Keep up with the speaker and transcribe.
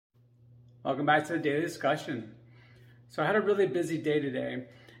Welcome back to the daily discussion. So I had a really busy day today,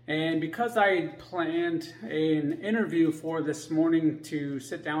 and because I planned an interview for this morning to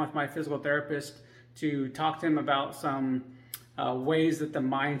sit down with my physical therapist to talk to him about some ways that the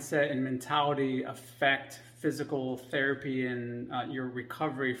mindset and mentality affect physical therapy and your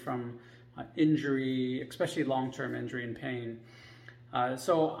recovery from injury, especially long-term injury and pain.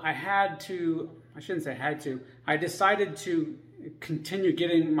 So I decided to continue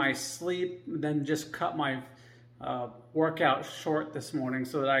getting my sleep, then just cut my workout short this morning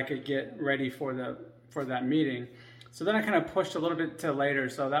so that I could get ready for that meeting. So then I kind of pushed a little bit to later,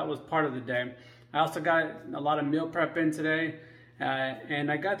 so that was part of the day. I also got a lot of meal prep in today,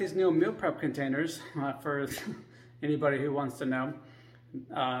 and I got these new meal prep containers for anybody who wants to know.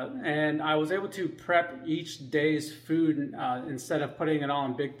 And I was able to prep each day's food instead of putting it all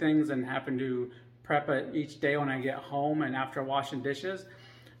in big things and having to prep it each day when I get home and after washing dishes.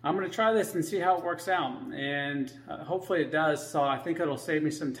 I'm going to try this and see how it works out, and hopefully it does. So I think it'll save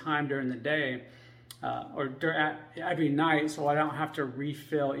me some time during the day every night, so I don't have to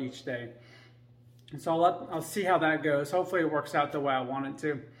refill each day. And so I'll see how that goes. Hopefully it works out the way I want it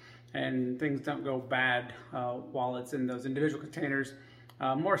to, and things don't go bad while it's in those individual containers.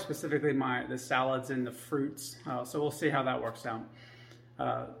 More specifically, the salads and the fruits. So we'll see how that works out.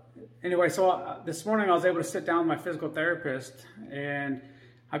 Anyway, so this morning I was able to sit down with my physical therapist, and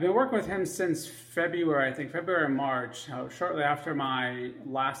I've been working with him since February or March, shortly after my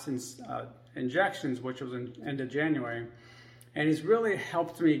last injections, which was in end of January. And he's really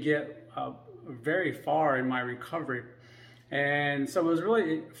helped me get very far in my recovery. And so it was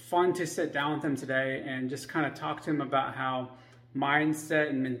really fun to sit down with him today and just kind of talk to him about how mindset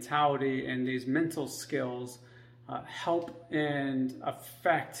and mentality and these mental skills help and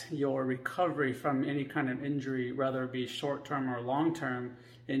affect your recovery from any kind of injury, whether it be short-term or long-term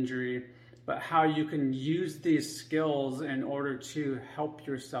injury, but how you can use these skills in order to help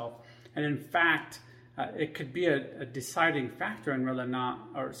yourself. And in fact, it could be a deciding factor in whether or not,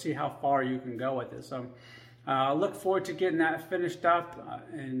 or see how far you can go with it. So I look forward to getting that finished up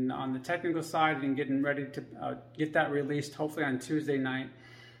and on the technical side and getting ready to get that released hopefully on Tuesday night.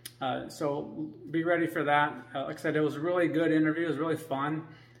 So be ready for that. Like I said, it was a really good interview. It was really fun.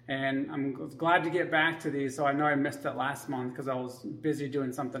 And I'm glad to get back to these. So I know I missed it last month because I was busy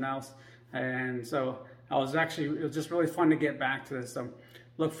doing something else. And so it was just really fun to get back to this. So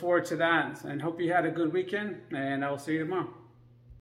look forward to that and hope you had a good weekend, and I will see you tomorrow.